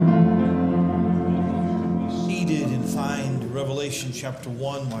Revelation chapter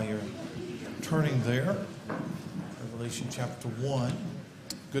 1 while you're turning there. Revelation chapter 1.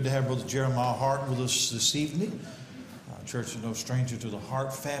 Good to have Brother Jeremiah Hart with us this evening. Church is no stranger to the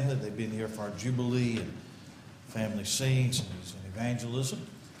Hart family. They've been here for our Jubilee and family scenes, and he's in evangelism.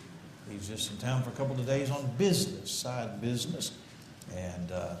 He's just in town for a couple of days on business, side business,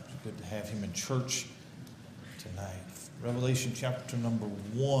 and it's good to have him in church tonight. Revelation chapter number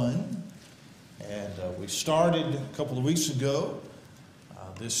 1. And we started a couple of weeks ago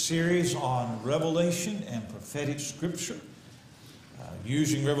this series on Revelation and prophetic scripture,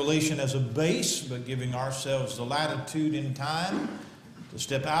 using Revelation as a base, but giving ourselves the latitude in time to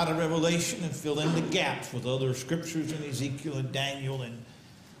step out of Revelation and fill in the gaps with other scriptures in Ezekiel and Daniel and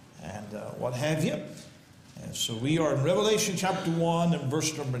what have you. And so we are in Revelation chapter 1 and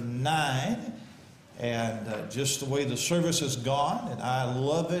verse number 9, and just the way the service has gone, and I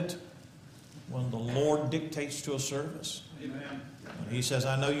love it when the Lord dictates to a service. Amen. When He says,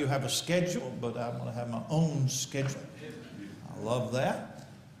 I know you have a schedule, but I'm going to have my own schedule. I love that.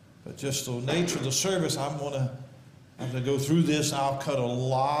 But just the nature of the service, I'm going to go through this. I'll cut a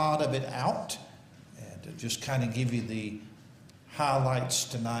lot of it out and to just kind of give you the highlights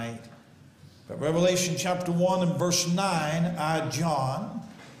tonight. But Revelation chapter 1 and verse 9, I, John,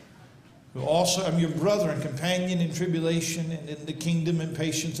 who also am your brother and companion in tribulation and in the kingdom and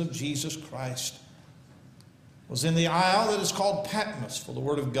patience of Jesus Christ, was in the isle that is called Patmos for the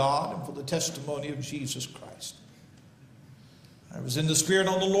word of God and for the testimony of Jesus Christ. I was in the Spirit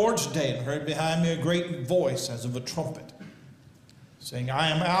on the Lord's day and heard behind me a great voice as of a trumpet, saying,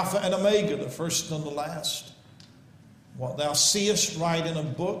 I am Alpha and Omega, the first and the last. What thou seest, write in a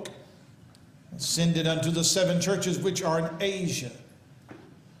book, and send it unto the 7 churches which are in Asia,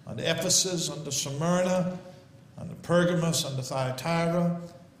 unto Ephesus, unto Smyrna, unto Pergamos, unto Thyatira,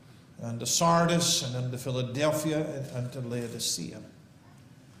 unto Sardis, and unto Philadelphia, and unto Laodicea.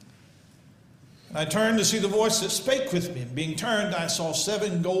 And I turned to see the voice that spake with me, and being turned, I saw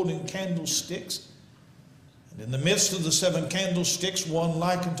 7 golden candlesticks, and in the midst of the 7 candlesticks, one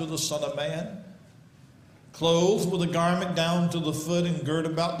like unto the Son of Man, clothed with a garment down to the foot, and girt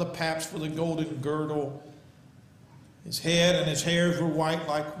about the paps with a golden girdle. His head and his hairs were white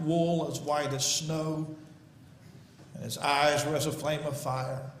like wool, as white as snow. And his eyes were as a flame of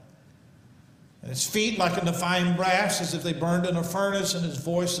fire. And his feet like unto fine brass, as if they burned in a furnace. And his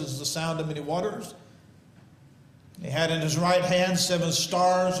voice as the sound of many waters. And he had in his right hand 7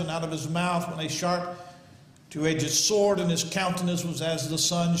 stars, and out of his mouth went a sharp 2-edged sword. And his countenance was as the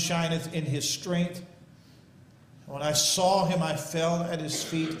sun shineth in his strength. And when I saw him, I fell at his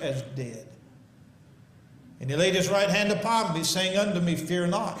feet as dead. And he laid his right hand upon me, saying unto me, Fear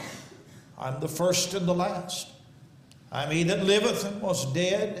not, I am the first and the last. I am he that liveth and was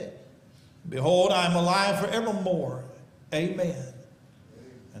dead. Behold, I am alive forevermore. Amen.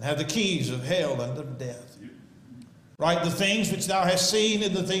 And have the keys of hell and of death. Write the things which thou hast seen,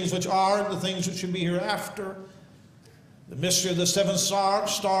 and the things which are, and the things which shall be hereafter. The mystery of the 7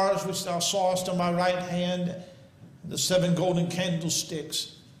 stars which thou sawest on my right hand, and the 7 golden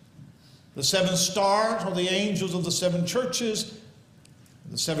candlesticks. The 7 stars are the angels of the 7 churches.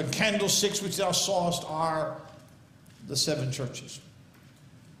 The 7 candlesticks which thou sawest are the 7 churches.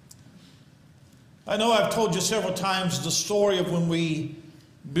 I know I've told you several times the story of when we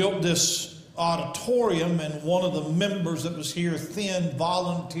built this auditorium, and one of the members that was here, Thin,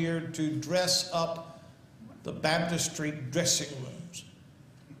 volunteered to dress up the baptistry dressing rooms.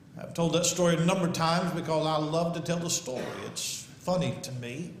 I've told that story a number of times because I love to tell the story. It's funny to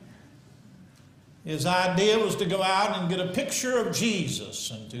me. His idea was to go out and get a picture of Jesus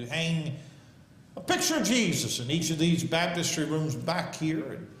and to hang a picture of Jesus in each of these baptistry rooms back here.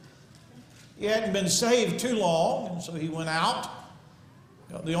 And he hadn't been saved too long, and so he went out,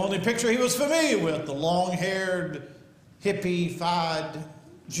 got the only picture he was familiar with, the long-haired, hippie-fied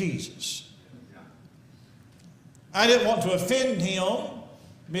Jesus. I didn't want to offend him,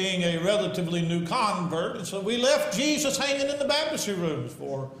 being a relatively new convert, and so we left Jesus hanging in the baptistry rooms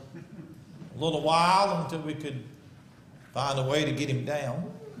for a little while until we could find a way to get him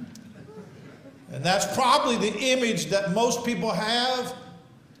down. And that's probably the image that most people have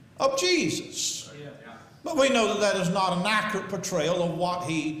of Jesus. But we know that that is not an accurate portrayal of what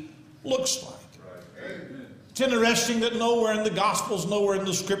he looks like. It's interesting that nowhere in the Gospels, nowhere in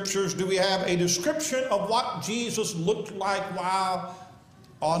the Scriptures do we have a description of what Jesus looked like while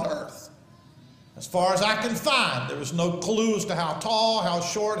on earth. As far as I can find, there was no clue as to how tall, how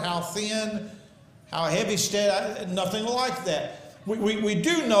short, how thin, how heavy set, nothing like that. We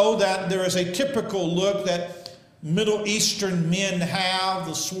do know that there is a typical look that Middle Eastern men have,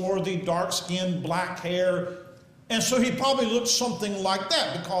 the swarthy, dark-skinned, black hair, And so he probably looked something like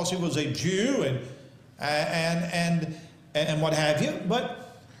that because he was a Jew and what have you. But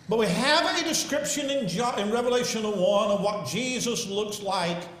we have a description in Revelation 1 of what Jesus looks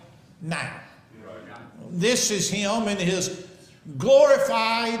like now. This is him in his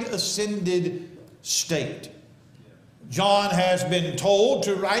glorified, ascended state. John has been told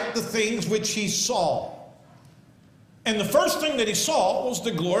to write the things which he saw. And the first thing that he saw was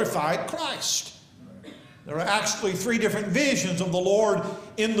the glorified Christ. There are actually three different visions of the Lord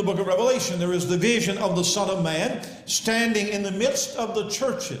in the book of Revelation. There is the vision of the Son of Man standing in the midst of the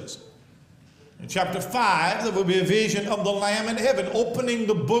churches. In chapter 5, there will be a vision of the Lamb in heaven opening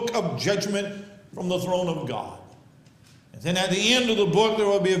the book of judgment from the throne of God. And then at the end of the book, there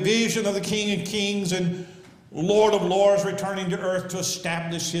will be a vision of the King of Kings and Lord of Lords returning to earth to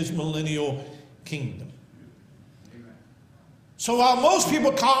establish his millennial kingdom. So while most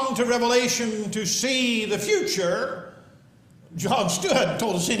people come to Revelation to see the future, John still hadn't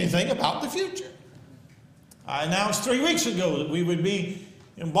told us anything about the future. I announced 3 weeks ago that we would be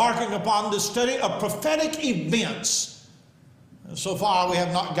embarking upon the study of prophetic events. And so far we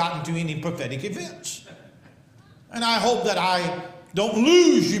have not gotten to any prophetic events. And I hope that I don't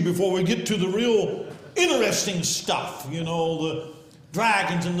lose you before we get to the real interesting stuff. You know, the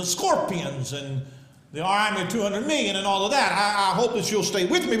dragons and the scorpions and the army of 200 million and all of that. I hope that you'll stay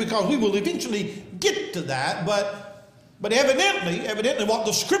with me because we will eventually get to that. But evidently what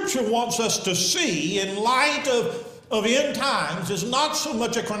the Scripture wants us to see in light of end times is not so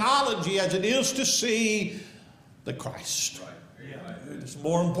much a chronology as it is to see the Christ. It's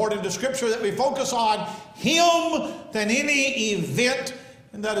more important to Scripture that we focus on him than any event,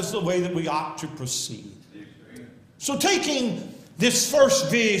 and that is the way that we ought to proceed. So taking this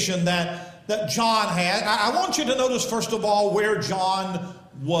first vision that John had, I want you to notice first of all where John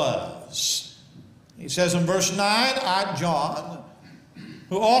was. He says in verse 9, I, John,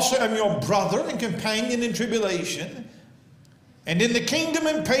 who also am your brother and companion in tribulation, and in the kingdom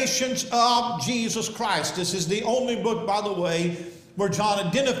and patience of Jesus Christ. This is the only book, by the way, where John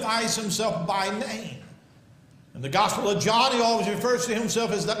identifies himself by name. In the Gospel of John, he always refers to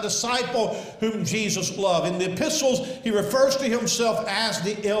himself as that disciple whom Jesus loved. In the epistles, he refers to himself as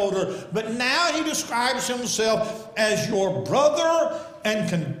the elder. But now he describes himself as your brother and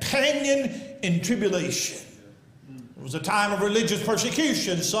companion in tribulation. It was a time of religious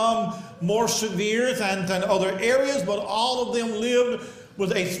persecution, some more severe than other areas, but all of them lived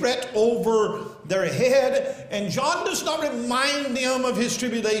with a threat over their head. And John does not remind them of his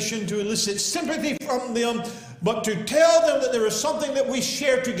tribulation to elicit sympathy from them, but to tell them that there is something that we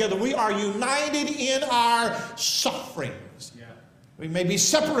share together. We are united in our sufferings. Yeah. We may be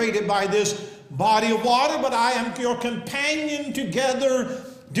separated by this body of water, but I am your companion together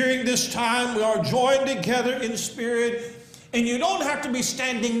during this time. We are joined together in spirit. And you don't have to be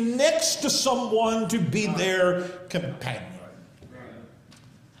standing next to someone to be their companion.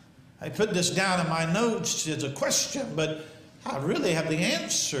 I put this down in my notes as a question, but I really have the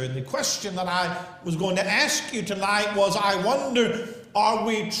answer. And the question that I was going to ask you tonight was, I wonder, are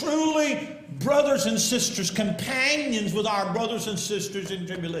we truly brothers and sisters, companions with our brothers and sisters in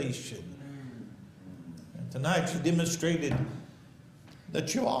tribulation? And tonight you demonstrated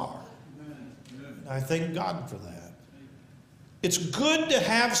that you are. And I thank God for that. It's good to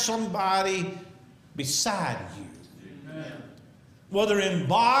have somebody beside you, whether in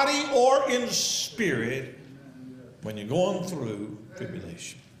body or in spirit, when you're going through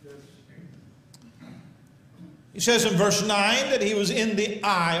tribulation. He says in verse 9 that he was in the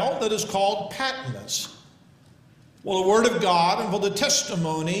isle that is called Patmos, for the word of God and for the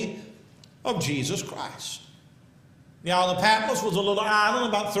testimony of Jesus Christ. The isle of Patmos was a little island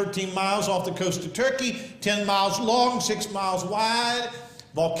about 13 miles off the coast of Turkey, 10 miles long, 6 miles wide,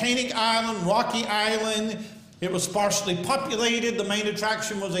 volcanic island, rocky island. It was sparsely populated. The main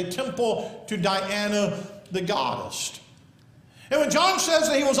attraction was a temple to Diana, the goddess. And when John says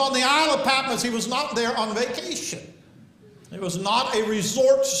that he was on the Isle of Patmos, he was not there on vacation. It was not a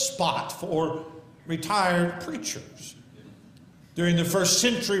resort spot for retired preachers. During the first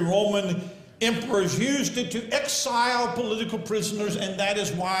century, Roman emperors used it to exile political prisoners, and that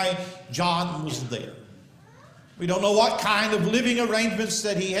is why John was there. We don't know what kind of living arrangements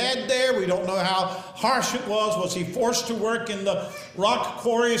that he had there. We don't know how harsh it was. Was he forced to work in the rock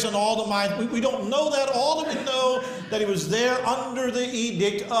quarries and all the mines? We don't know that. All that we know that he was there under the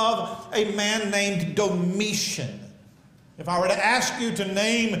edict of a man named Domitian. If I were to ask you to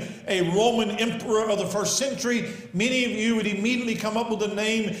name a Roman emperor of the first century, many of you would immediately come up with the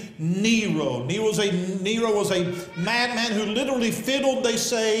name Nero. Nero was a madman who literally fiddled, they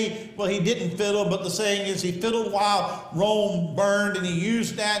say. Well, he didn't fiddle, but the saying is he fiddled while Rome burned, and he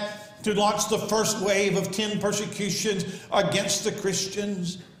used that to launch the first wave of 10 persecutions against the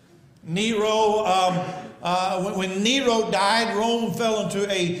Christians. Nero, when Nero died, Rome fell into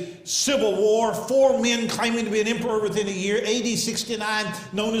a civil war. 4 men claiming to be an emperor within a year. AD 69,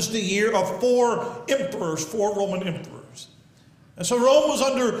 known as the year of 4 emperors, 4 Roman emperors. And so Rome was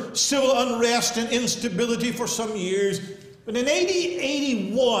under civil unrest and instability for some years. But in AD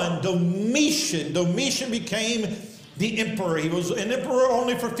 81, Domitian became the emperor. He was an emperor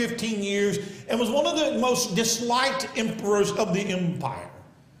only for 15 years and was one of the most disliked emperors of the empire.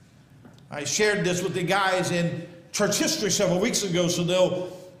 I shared this with the guys in church history several weeks ago, so they'll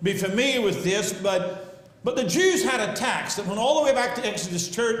be familiar with this. But the Jews had a tax that went all the way back to Exodus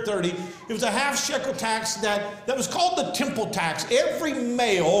 30. It was a half shekel tax that was called the temple tax. Every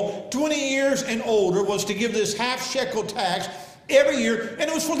male 20 years and older was to give this half shekel tax every year, and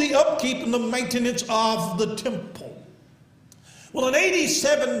it was for the upkeep and the maintenance of the temple. Well, in AD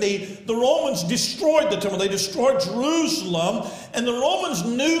 70, the Romans destroyed the temple. They destroyed Jerusalem, and the Romans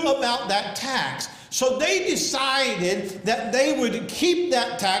knew about that tax. So they decided that they would keep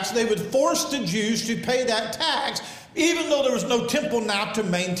that tax. They would force the Jews to pay that tax, even though there was no temple now to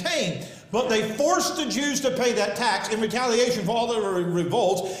maintain. But they forced the Jews to pay that tax in retaliation for all their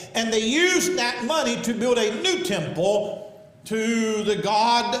revolts, and they used that money to build a new temple to the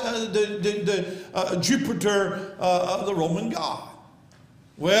god, Jupiter, the Roman god.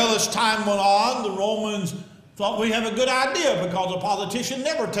 Well, as time went on, the Romans thought we have a good idea because a politician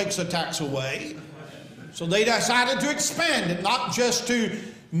never takes a tax away. So they decided to expand it, not just to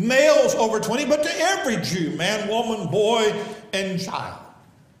males over 20, but to every Jew, man, woman, boy, and child.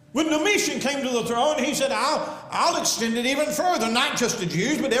 When Domitian came to the throne, he said, I'll extend it even further, not just to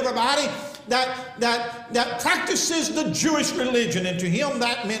Jews, but everybody that practices the Jewish religion. And to him,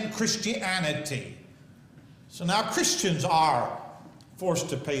 that meant Christianity. So now Christians are forced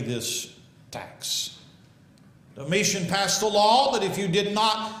to pay this tax. Domitian passed a law that if you did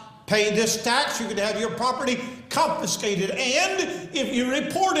not pay this tax, you could have your property confiscated. And if you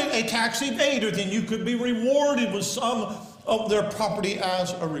reported a tax evader, then you could be rewarded with some of their property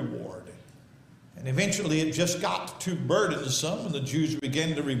as a reward. And eventually it just got too burdensome, and the Jews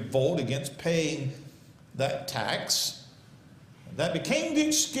began to revolt against paying that tax. That became the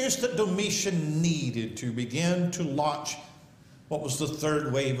excuse that Domitian needed to begin to launch what was the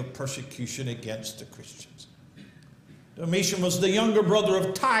third wave of persecution against the Christians. Domitian was the younger brother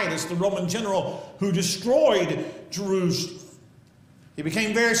of Titus, the Roman general who destroyed Jerusalem. He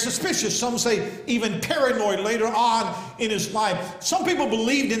became very suspicious, some say even paranoid later on in his life. Some people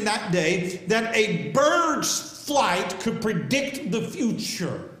believed in that day that a bird's flight could predict the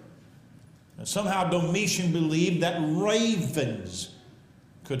future. And somehow Domitian believed that ravens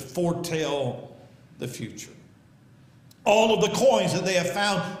could foretell the future. All of the coins that they have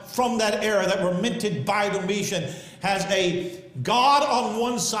found from that era that were minted by Domitian has a god on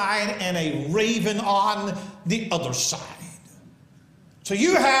one side and a raven on the other side. So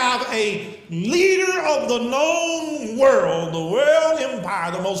you have a leader of the known world, the world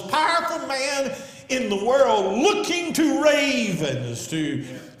empire, the most powerful man in the world, looking to ravens to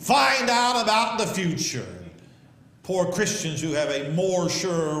find out about the future. Poor Christians who have a more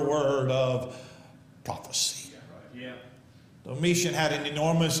sure word of prophecy. Domitian had an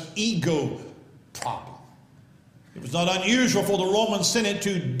enormous ego problem. It was not unusual for the Roman Senate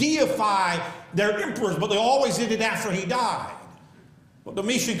to deify their emperors, but they always did it after he died. But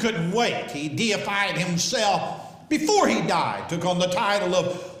Domitian couldn't wait. He deified himself before he died, took on the title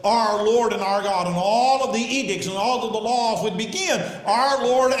of our Lord and our God, and all of the edicts and all of the laws would begin, our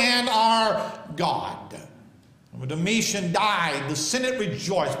Lord and our God. And when Domitian died, the Senate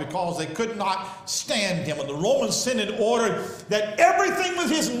rejoiced because they could not stand him. And the Roman Senate ordered that everything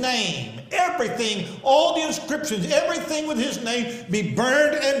with his name, everything, all the inscriptions, everything with his name be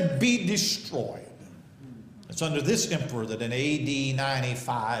burned and be destroyed. It's under this emperor that in AD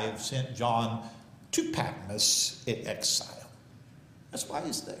 95 sent John to Patmos in exile. That's why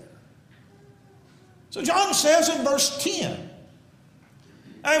he's there. So John says in verse 10,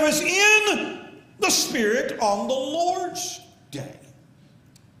 I was in the Spirit on the Lord's day.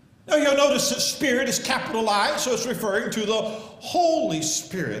 Now you'll notice that Spirit is capitalized, so it's referring to the Holy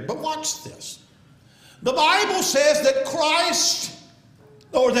Spirit. But watch this. The Bible says that Christ,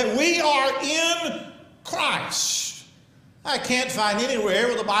 or that we are in Christ. I can't find anywhere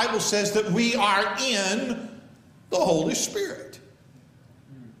where the Bible says that we are in the Holy Spirit.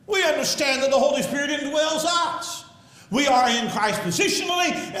 We understand that the Holy Spirit indwells us. We are in Christ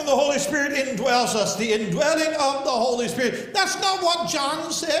positionally, and the Holy Spirit indwells us. The indwelling of the Holy Spirit. That's not what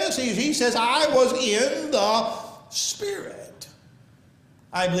John says. He says, I was in the Spirit.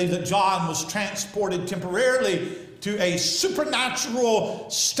 I believe that John was transported temporarily to a supernatural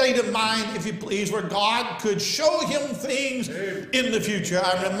state of mind, if you please, where God could show him things in the future.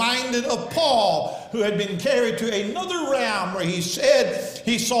 I'm reminded of Paul, who had been carried to another realm where he said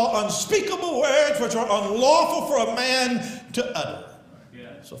he saw unspeakable words which are unlawful for a man to utter.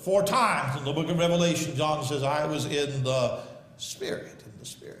 So 4 times in the book of Revelation, John says, I was in the Spirit, in the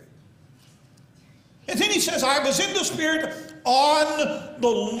Spirit. And then he says, I was in the Spirit on the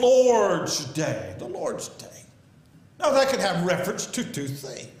Lord's day, the Lord's day. Now, that could have reference to 2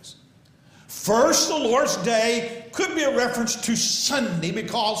 things. First, the Lord's Day could be a reference to Sunday,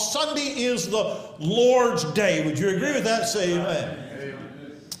 because Sunday is the Lord's Day. Would you agree with that? Say amen. Amen.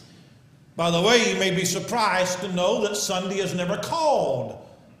 By the way, you may be surprised to know that Sunday is never called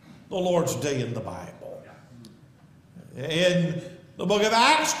the Lord's Day in the Bible. In the book of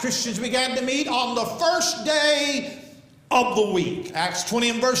Acts, Christians began to meet on the first day of the week. Acts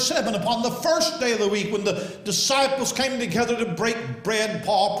 20 and verse 7, upon the first day of the week, when the disciples came together to break bread,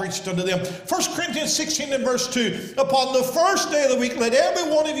 Paul preached unto them. 1 Corinthians 16 and verse 2, upon the first day of the week, let every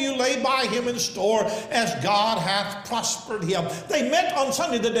one of you lay by him in store as God hath prospered him. They met on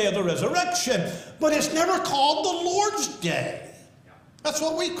Sunday, the day of the resurrection, but it's never called the Lord's Day. That's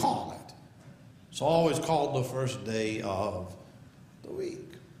what we call it. It's always called the first day of the week.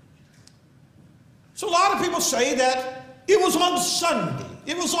 So a lot of people say that it was on Sunday.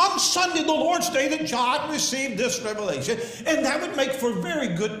 It was on Sunday, the Lord's Day, that John received this revelation. And that would make for very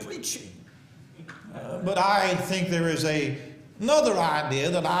good preaching. But I think there is another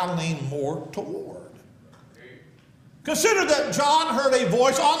idea that I lean more toward. Consider that John heard a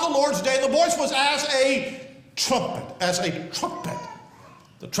voice on the Lord's Day. The voice was as a trumpet. As a trumpet.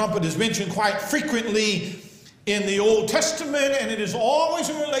 The trumpet is mentioned quite frequently in the Old Testament, and it is always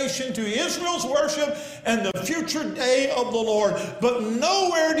in relation to Israel's worship and the future day of the Lord. But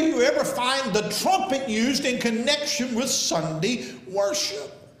nowhere do you ever find the trumpet used in connection with Sunday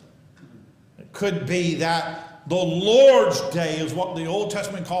worship. It could be that the Lord's Day is what the Old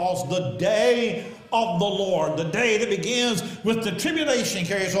Testament calls the day of the Lord, the day that begins with the tribulation,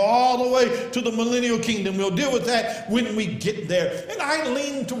 carries all the way to the millennial kingdom. We'll deal with that when we get there. And I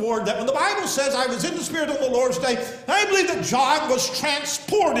lean toward that. When the Bible says I was in the Spirit on the Lord's Day, I believe that John was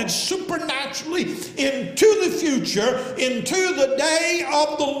transported supernaturally into the future, into the day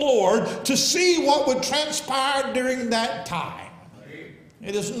of the Lord, to see what would transpire during that time.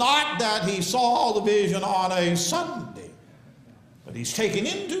 It is not that he saw the vision on a Sunday, but he's taken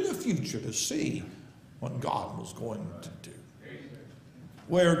into the future to see what God was going to do.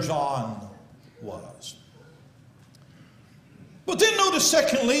 Where John was. But then notice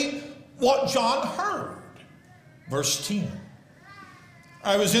secondly what John heard. Verse 10.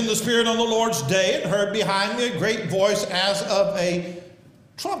 I was in the Spirit on the Lord's day and heard behind me a great voice as of a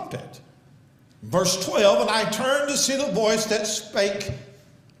trumpet. Verse 12, and I turned to see the voice that spake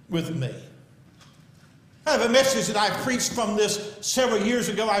with me. I have a message that I preached from this several years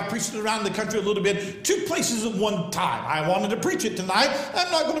ago. I preached it around the country a little bit, 2 places at one time. I wanted to preach it tonight.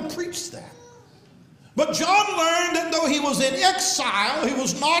 I'm not going to preach that. But John learned that though he was in exile, he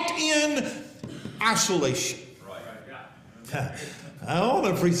was not in isolation. I want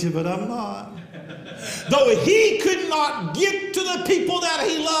to preach it, but I'm not. Though he could not get to the people that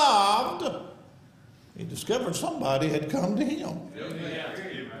he loved, he discovered somebody had come to him.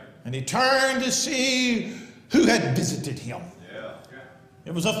 And he turned to see who had visited him.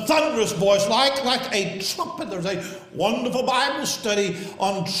 It was a thunderous voice, like a trumpet. There's a wonderful Bible study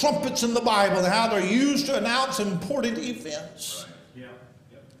on trumpets in the Bible and how they're used to announce important events.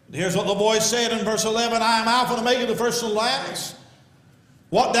 Here's what the voice said in verse 11. I am Alpha and Omega, the first and the last.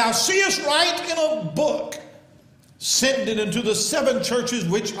 What thou seest, write in a book. Send it into the 7 churches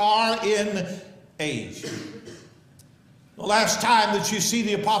which are in Asia. The last time that you see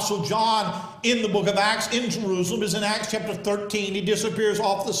the Apostle John in the book of Acts in Jerusalem is in Acts chapter 13. He disappears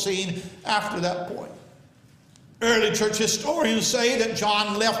off the scene after that point. Early church historians say that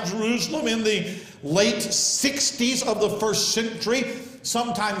John left Jerusalem in the late 60s of the 1st century,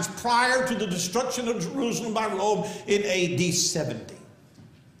 sometimes prior to the destruction of Jerusalem by Rome in AD 70.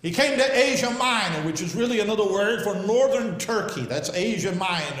 He came to Asia Minor, which is really another word for northern Turkey. That's Asia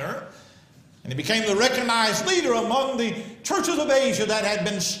Minor. And he became the recognized leader among the churches of Asia that had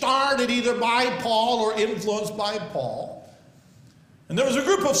been started either by Paul or influenced by Paul. And there was a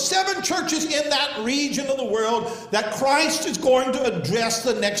group of 7 churches in that region of the world that Christ is going to address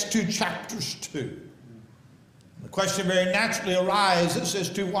the next 2 chapters to. The question very naturally arises as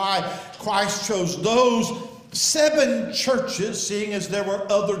to why Christ chose those 7 churches, seeing as there were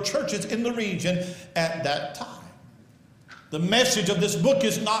other churches in the region at that time. The message of this book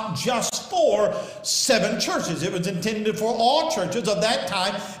is not just for 7 churches. It was intended for all churches of that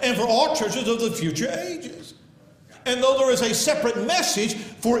time and for all churches of the future ages. And though there is a separate message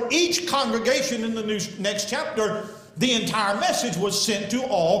for each congregation in the next chapter, the entire message was sent to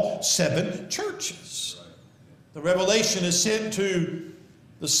all 7 churches. The revelation is sent to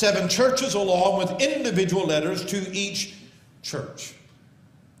the 7 churches along with individual letters to each church.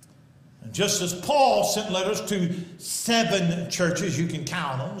 And just as Paul sent letters to 7 churches, you can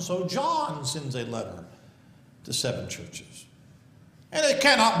count them, so John sends a letter to 7 churches. And it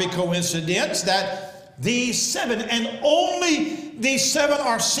cannot be coincidence that these 7, and only these 7,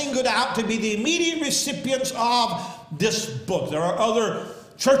 are singled out to be the immediate recipients of this book. There are other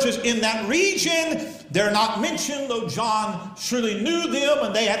churches in that region. They're not mentioned, though John surely knew them,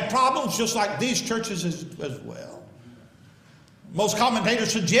 and they had problems just like these churches as well. Most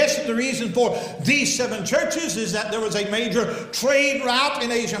commentators suggest that the reason for these 7 churches is that there was a major trade route in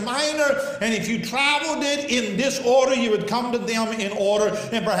Asia Minor, and if you traveled it in this order, you would come to them in order,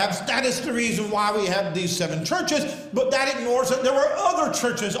 and perhaps that is the reason why we have these 7 churches, but that ignores that there were other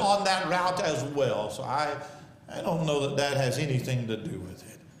churches on that route as well. So I don't know that that has anything to do with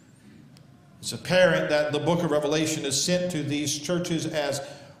it. It's apparent that the book of Revelation is sent to these churches as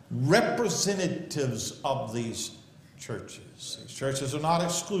representatives of these churches. These churches are not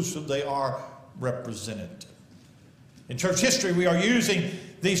exclusive, they are representative. In church history, we are using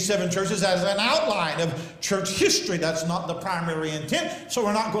these 7 churches as an outline of church history. That's not the primary intent, so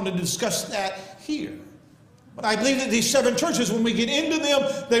we're not going to discuss that here. But I believe that these 7 churches, when we get into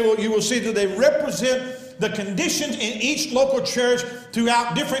them, you will see that they represent the conditions in each local church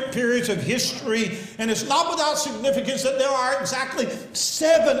throughout different periods of history. And it's not without significance that there are exactly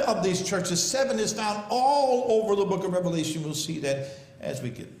 7 of these churches. 7 is found all over the book of Revelation. We'll see that as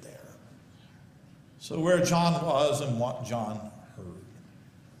we get there. So where John was and what John heard.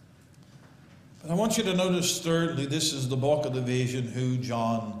 But I want you to notice thirdly, this is the bulk of the vision, who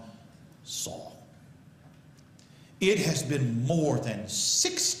John saw. It has been more than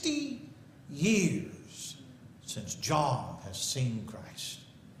 60 years since John has seen Christ.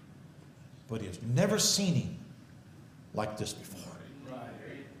 But he has never seen him like this before.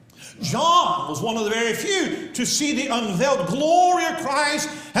 John was one of the very few to see the unveiled glory of Christ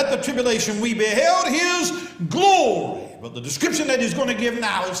at the tribulation. We beheld his glory. But the description that he's going to give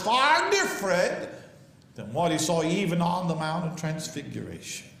now is far different than what he saw even on the Mount of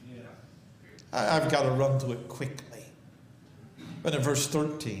Transfiguration. I've got to run through it quickly. But in verse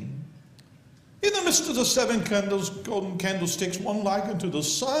 13, in the midst of the 7 golden candlesticks, one like unto the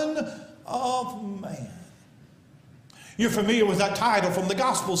Son of Man. You're familiar with that title from the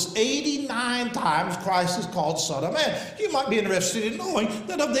Gospels. 89 times Christ is called Son of Man. You might be interested in knowing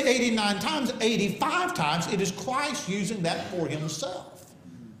that of the 89 times, 85 times, it is Christ using that for himself.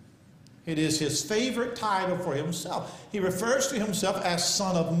 It is his favorite title for himself. He refers to himself as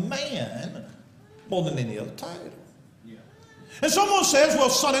Son of Man more than any other title. And someone says, well,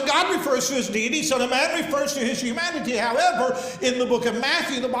 Son of God refers to his deity, Son of Man refers to his humanity. However, in the book of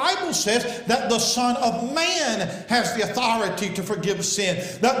Matthew, the Bible says that the Son of Man has the authority to forgive sin,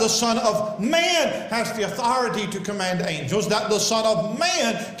 that the Son of Man has the authority to command angels, that the Son of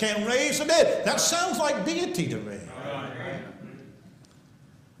Man can raise the dead. That sounds like deity to me.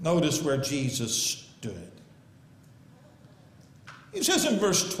 Notice where Jesus stood. He says in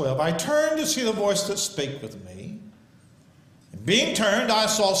verse 12, I turned to see the voice that spake with me. Being turned, I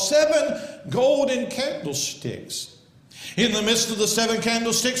saw 7 golden candlesticks. In the midst of the 7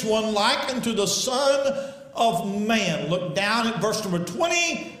 candlesticks, one like unto the Son of Man. Look down at verse number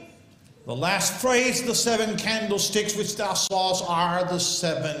 20. The last phrase, the 7 candlesticks which thou sawest are the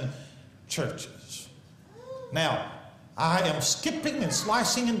 7 churches. Now, I am skipping and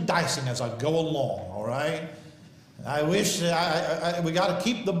slicing and dicing as I go along, all right? I wish we got to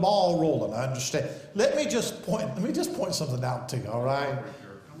keep the ball rolling. I understand. Let me just point something out to you. All right.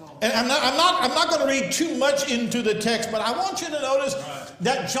 And I'm not going to read too much into the text, but I want you to notice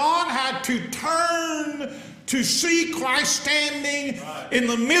that John had to turn to see Christ standing in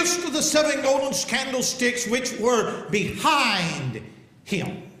the midst of the 7 golden candlesticks, which were behind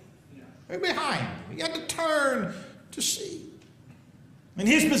him. They're behind him. He had to turn to see. And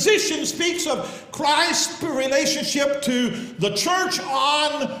his position speaks of Christ's relationship to the church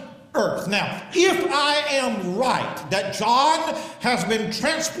on earth. Now, if I am right that John has been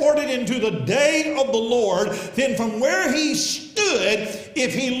transported into the day of the Lord, then from where he stood,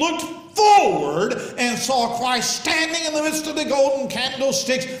 if he looked forward and saw Christ standing in the midst of the golden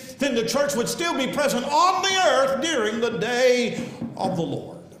candlesticks, then the church would still be present on the earth during the day of the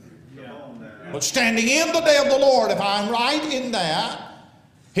Lord. But standing in the day of the Lord, if I'm right in that,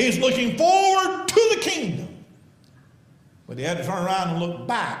 he's looking forward to the kingdom. But he had to turn around and look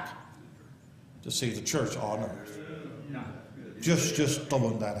back to see the church on earth. Just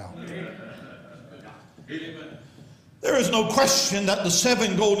throwing that out there. There is no question that the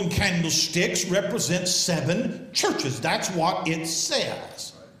 7 golden candlesticks represent 7 churches. That's what it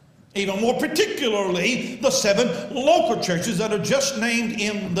says. Even more particularly, the 7 local churches that are just named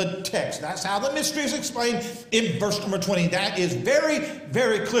in the text. That's how the mystery is explained in verse number 20. That is very,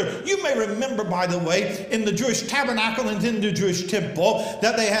 very clear. You may remember, by the way, in the Jewish tabernacle and in the Jewish temple,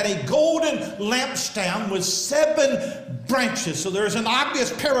 that they had a golden lampstand with 7 branches. So there is an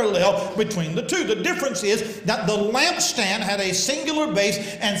obvious parallel between the two. The difference is that the lampstand had a singular base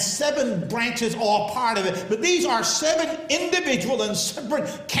and 7 branches all part of it. But these are 7 individual and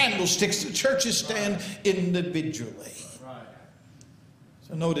separate candlesticks. The churches stand individually.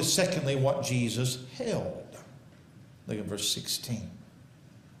 So notice secondly what Jesus held. Look at verse 16.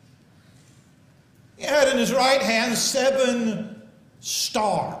 He had in his right hand 7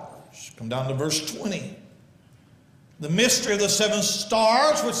 stars. Come down to verse 20. The mystery of the 7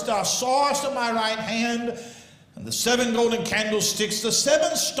 stars which thou sawest in my right hand, and the 7 golden candlesticks. The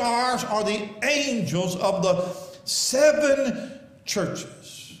 7 stars are the angels of the 7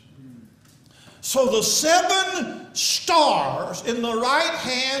 churches. So the 7 stars in the right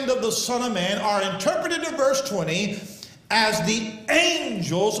hand of the Son of Man are interpreted in verse 20 as the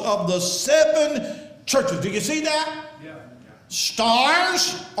angels of the 7 churches. Do you see that? Yeah.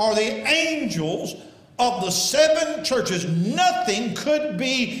 Stars are the angels of the 7 churches. Nothing could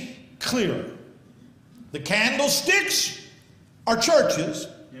be clearer. The candlesticks are churches,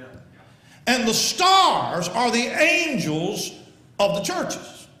 and the stars are the angels of the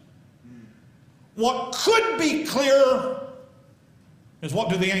churches. What could be clearer is, what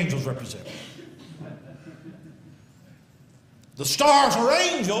do the angels represent? The stars are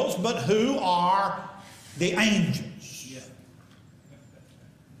angels, but who are the angels?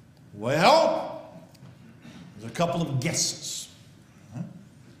 Well, there's a couple of guesses.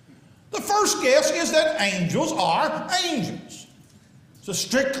 The first guess is that angels are angels. It's a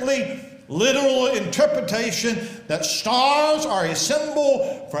strictly literal interpretation that stars are a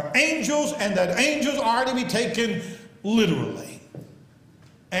symbol for angels and that angels are to be taken literally.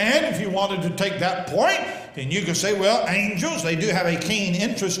 And if you wanted to take that point, then you could say, well, angels, they do have a keen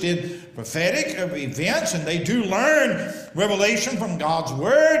interest in prophetic events, and they do learn revelation from God's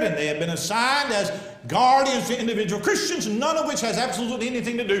Word, and they have been assigned as guardians to individual Christians, none of which has absolutely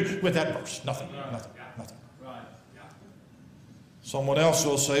anything to do with that verse. Nothing. Someone else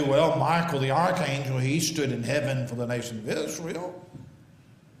will say, well, Michael the archangel, he stood in heaven for the nation of Israel.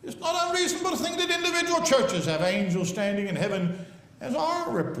 It's not unreasonable to think that individual churches have angels standing in heaven as our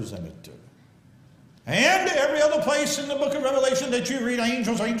representative. And every other place in the book of Revelation that you read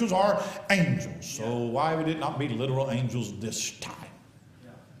angels are angels. So why would it not be literal angels this time?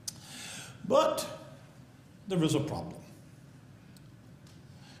 But there is a problem.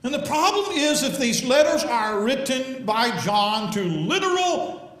 And the problem is, if these letters are written by John to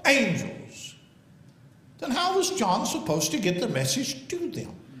literal angels, then how was John supposed to get the message to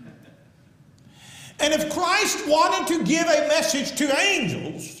them? And if Christ wanted to give a message to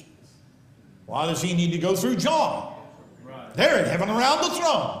angels, why does he need to go through John? They're in heaven around the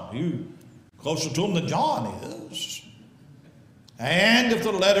throne. You closer to them than John is. And if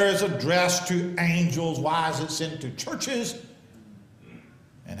the letter is addressed to angels, why is it sent to churches?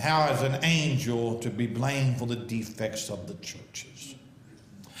 And how is an angel to be blamed for the defects of the churches?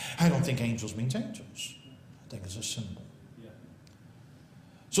 I don't think angels means angels. I think it's a symbol.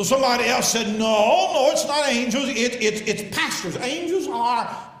 So somebody else said, no, it's not angels. It's pastors. Angels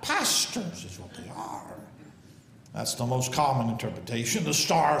are pastors, is what they are. That's the most common interpretation. The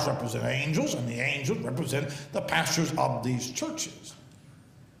stars represent angels, and the angels represent the pastors of these churches.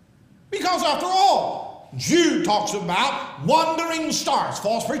 Because after all, Jude talks about wandering stars,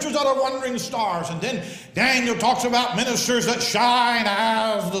 false preachers that are wandering stars. And then Daniel talks about ministers that shine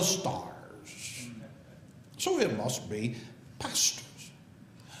as the stars. So it must be pastors.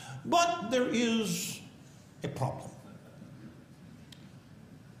 But there is a problem.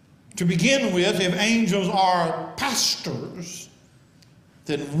 To begin with, if angels are pastors,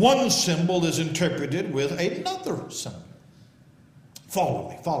 then one symbol is interpreted with another symbol.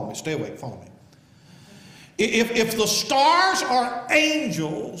 Follow me, stay awake, follow me. If the stars are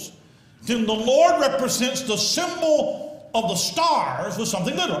angels, then the Lord represents the symbol of the stars with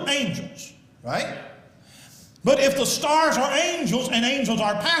something literal, angels, right? But if the stars are angels and angels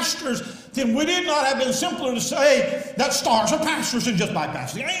are pastors, then would it not have been simpler to say that stars are pastors and just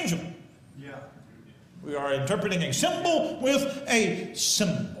bypass the angel? Yeah. We are interpreting a symbol with a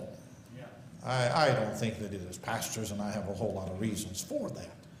symbol. Yeah. I don't think that it is pastors, and I have a whole lot of reasons for that.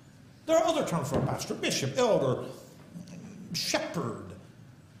 There are other terms for a pastor: bishop, elder, shepherd,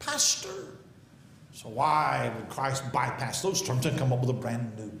 pastor. So why would Christ bypass those terms and come up with a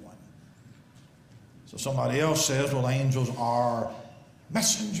brand new one? So somebody else says, well, angels are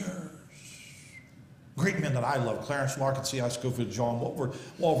messengers. Great men that I love, Clarence Mark and C.I. Scofield, John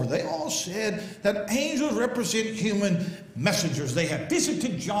Walvoord, they all said that angels represent human messengers. They have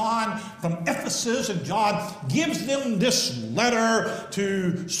visited John from Ephesus, and John gives them this letter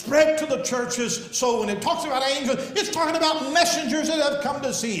to spread to the churches. So when it talks about angels, it's talking about messengers that have come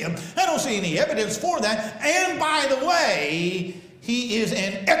to see him. I don't see any evidence for that. And by the way, he is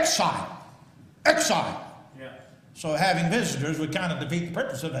an exile. Exile. Yeah. So having visitors would kind of defeat the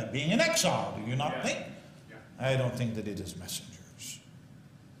purpose of that being in exile. Do you not think? Yeah. I don't think that it is messengers.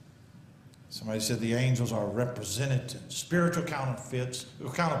 Somebody said the angels are representatives, spiritual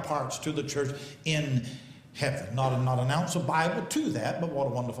counterparts to the church in heaven. Not an ounce of Bible to that, but what a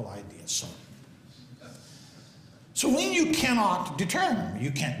wonderful idea. So when you cannot determine,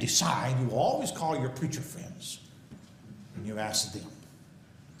 you can't decide, you always call your preacher friends and you ask them.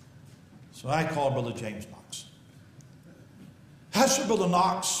 So I called Brother James Knox. I said, Brother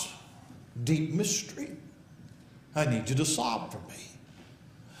Knox, deep mystery. I need you to solve for me.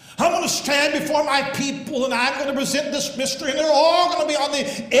 I'm going to stand before my people and I'm going to present this mystery, and they're all going to be on the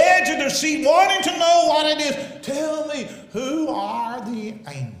edge of their seat wanting to know what it is. Tell me, who are the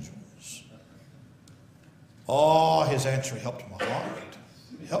angels? Oh, his answer helped my heart.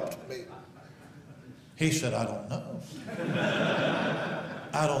 It helped me. He said, I don't know.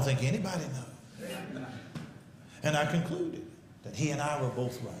 I don't think anybody knows. And I concluded that he and I were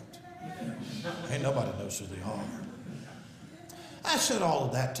both right. Ain't nobody knows who they are. I said all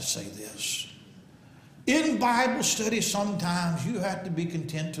of that to say this. In Bible study, sometimes you have to be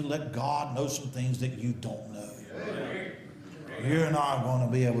content to let God know some things that you don't know. You're not going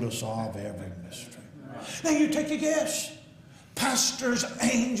to be able to solve every mystery. Now you take a guess. Pastors,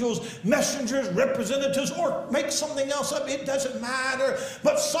 angels, messengers, representatives, or make something else up. It doesn't matter.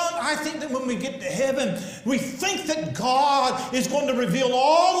 But son, I think that when we get to heaven, we think that God is going to reveal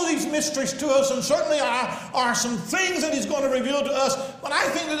all of these mysteries to us, and certainly are some things that he's going to reveal to us. But I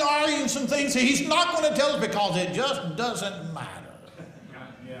think that there are even some things that he's not going to tell us because it just doesn't matter.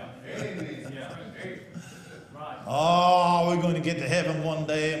 Oh, we're going to get to heaven one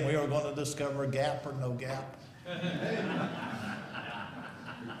day and we are going to discover gap or no gap.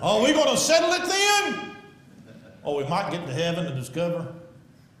 Oh, we're going to settle it then? Oh, we might get to heaven to discover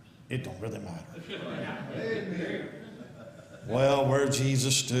it don't really matter. Well, where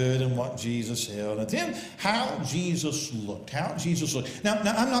Jesus stood and what Jesus held. And then how Jesus looked. Now,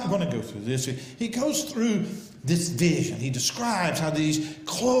 I'm not going to go through this. He goes through this vision. He describes how these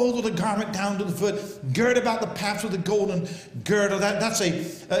clothed with a garment down to the foot, girt about the paps with a golden girdle.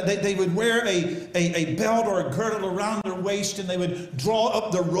 They would wear a belt or a girdle around their waist, and they would draw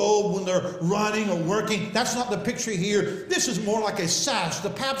up their robe when they're running or working. That's not the picture here. This is more like a sash. The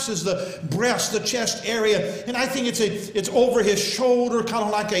paps is the breast, the chest area, and I think it's over his shoulder, kind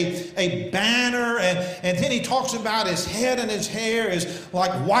of like a banner. And then he talks about his head and his hair is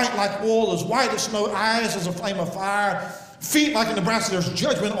like white like wool, as white as snow, eyes as a flame of fire, feet like in the brass. There's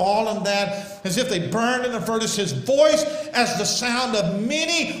judgment all in that, as if they burned in the furnace. His voice as the sound of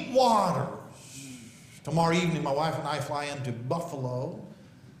many waters. Tomorrow evening, my wife and I fly into Buffalo,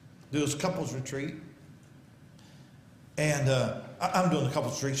 do this couples retreat. And I'm doing the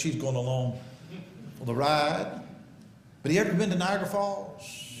couples retreat. She's going along for the ride. But you ever been to Niagara Falls?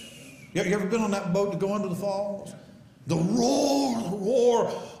 You ever been on that boat to go under the falls? The roar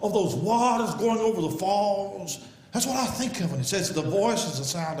of those waters going over the falls. That's what I think of when it says the voice is the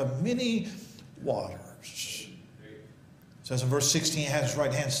sound of many waters. It says in verse 16, he had his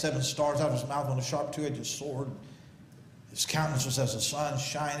right hand 7 stars out of his mouth on a sharp two-edged sword. His countenance was as the sun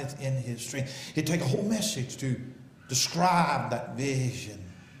shineth in his strength. It'd take a whole message to describe that vision.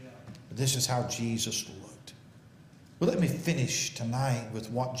 But this is how Jesus looked. Well, let me finish tonight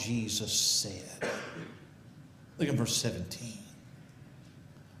with what Jesus said. Look at verse 17.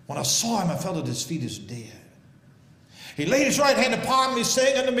 When I saw him, I fell at his feet as dead. He laid his right hand upon me,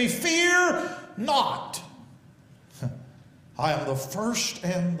 saying unto me, fear not. I am the first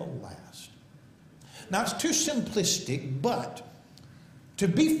and the last. Now, it's too simplistic, but to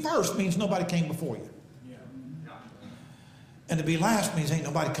be first means nobody came before you. And to be last means ain't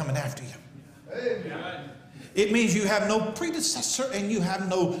nobody coming after you. It means you have no predecessor and you have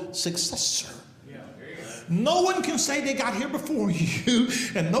no successor. No one can say they got here before you,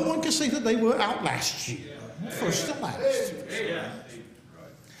 and no one can say that they will outlast you. First and last.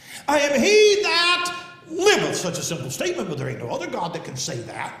 I am he that liveth. Such a simple statement, but there ain't no other God that can say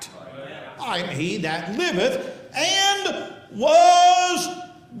that. I am he that liveth and was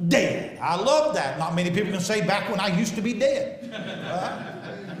dead. I love that. Not many people can say back when I used to be dead.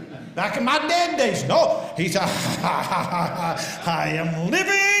 Back in my dead days. No, he said, I am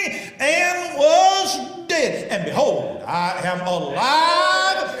living and was dead. And behold, I am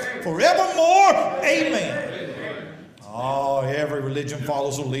alive forevermore. Amen. Oh, every religion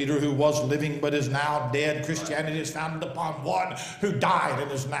follows a leader who was living but is now dead. Christianity is founded upon one who died and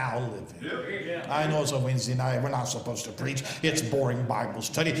is now living. I know it's a Wednesday night. We're not supposed to preach. It's boring Bible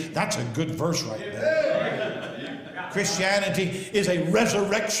study. That's a good verse right there. Christianity is a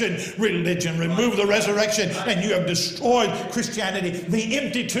resurrection religion. Remove the resurrection and you have destroyed Christianity. The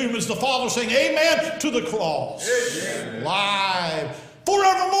empty tomb is the Father saying amen to the cross. Live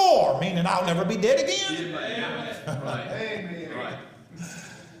forevermore, meaning I'll never be dead again.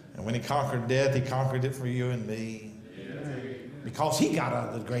 And when he conquered death, he conquered it for you and me. Because he got out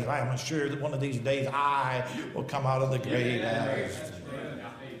of the grave. I am sure that one of these days I will come out of the grave.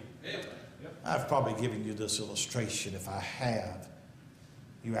 I've probably given you this illustration. If I have,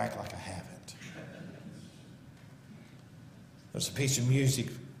 you act like I haven't. There's a piece of music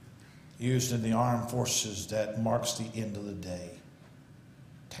used in the armed forces that marks the end of the day.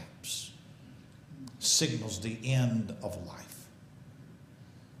 Taps. Signals the end of life.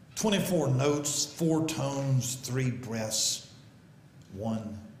 24 notes, 4 tones, 3 breaths,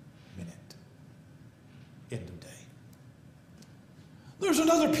 1 minute. End of day. There's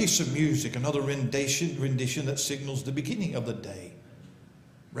another piece of music, another rendition that signals the beginning of the day.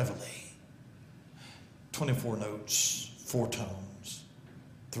 Reveille. 24 notes, 4 tones,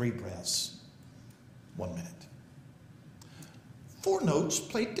 3 breaths, 1 minute. 4 notes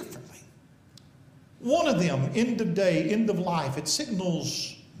played differently. One of them, end of day, end of life, it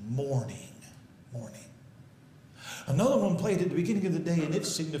signals morning. Morning. Another one played at the beginning of the day and it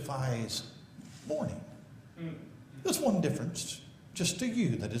signifies morning. There's one difference, just to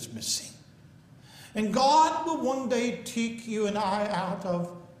you, that is missing. And God will one day take you and I out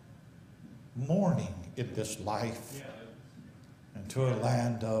of mourning in this life into a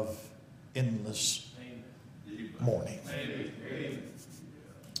land of endless mourning.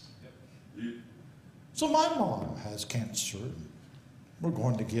 So my mom has cancer. We're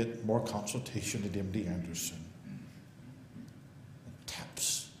going to get more consultation at MD Anderson. And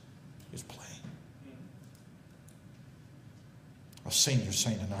Taps is playing. A senior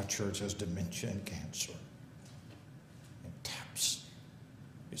saint in our church has dementia and cancer. And Taps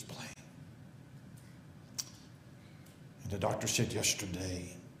is playing. And the doctor said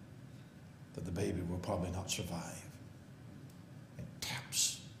yesterday that the baby will probably not survive. And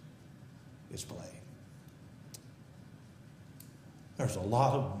Taps is playing. There's a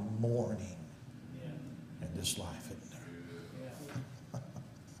lot of mourning in this life, isn't there?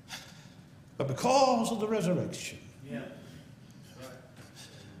 But because of the resurrection,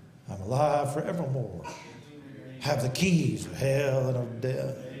 I'm alive forevermore. Have the keys of hell and of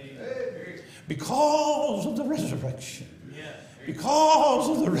death. Because of the resurrection. Because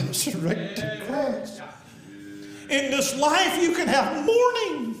of the resurrected Christ. In this life you can have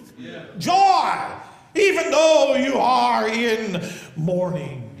mourning, joy. Even though you are in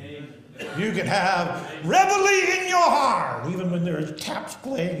mourning, you can have reveille in your heart, even when there is taps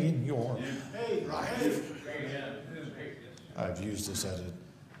playing in your life. I've used this at a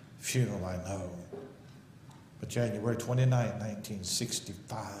funeral, I know. But January 29,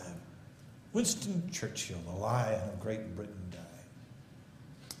 1965, Winston Churchill, the Lion of Great Britain, died.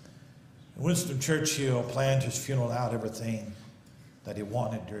 And Winston Churchill planned his funeral out, everything that he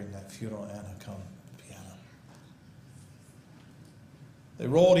wanted during that funeral, and a piano. They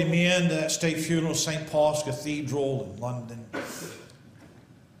rolled him into that state funeral, St. Paul's Cathedral in London.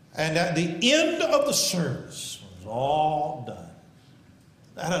 And at the end of the service, when it was all done,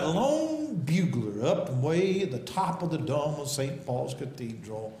 they had a lone bugler up and way at the top of the dome of St. Paul's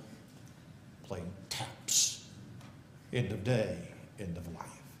Cathedral playing taps. End of day, end of life.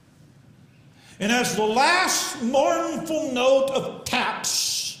 And as the last mournful note of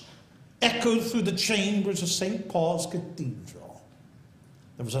taps echoed through the chambers of St. Paul's Cathedral,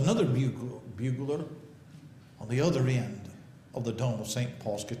 there was another bugler on the other end of the dome of St.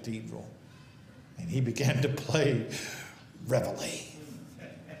 Paul's Cathedral. And he began to play Reveille.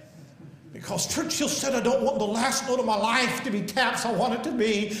 Because Churchill said, I don't want the last note of my life to be taps. I want it to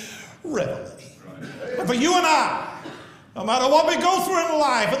be Reveille. And for you and I, no matter what we go through in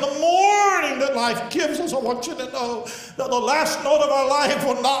life, in the morning that life gives us, I want you to know that the last note of our life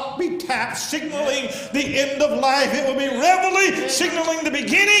will not be tapped, signaling the end of life. It will be Reveille, signaling the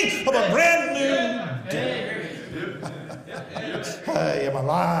beginning of a brand new day. I am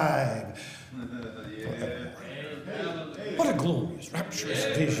alive forever. What a glorious, rapturous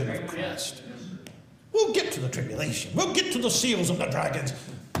vision of Christ. We'll get to the tribulation. We'll get to the seals and the dragons.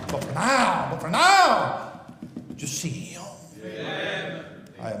 But for now, just see him. Amen.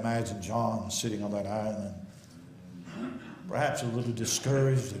 I imagine John sitting on that island, perhaps a little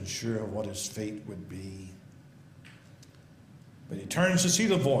discouraged and sure of what his fate would be. But he turns to see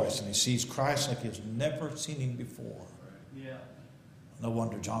the voice, and he sees Christ like he has never seen him before. Yeah. No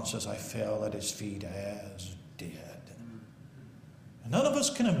wonder John says, I fell at his feet as dead. And none of us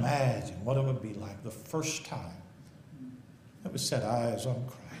can imagine what it would be like the first time that we set eyes on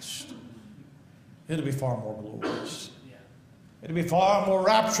Christ. It'll be far more glorious. It'll be far more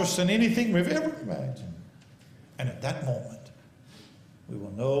rapturous than anything we've ever imagined. And at that moment, we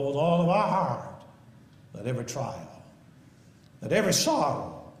will know with all of our heart that every trial, that every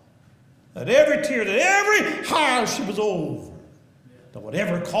sorrow, that every tear, that every hardship is over. That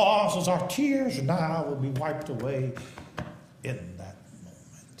whatever causes our tears now will be wiped away in that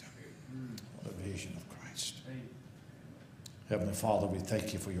moment. What a vision of Christ. Heavenly Father, we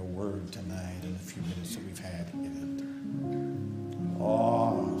thank you for your word tonight and the few minutes that we've had in it.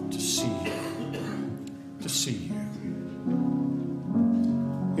 Oh, to see you. To see you.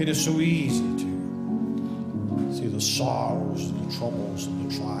 It is so easy to see the sorrows and the troubles and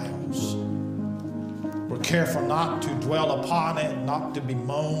the trials. We're careful not to dwell upon it, not to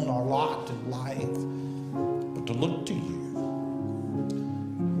bemoan our lot in life, but to look to you.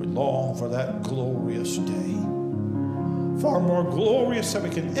 We long for that glorious day, far more glorious than we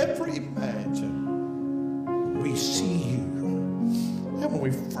can ever imagine. We see you. And when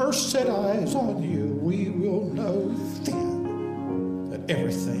we first set eyes on you, we will know then that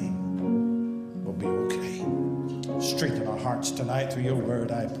everything will be okay. Strengthen our hearts tonight through your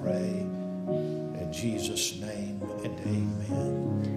word, I pray. In Jesus' name and amen.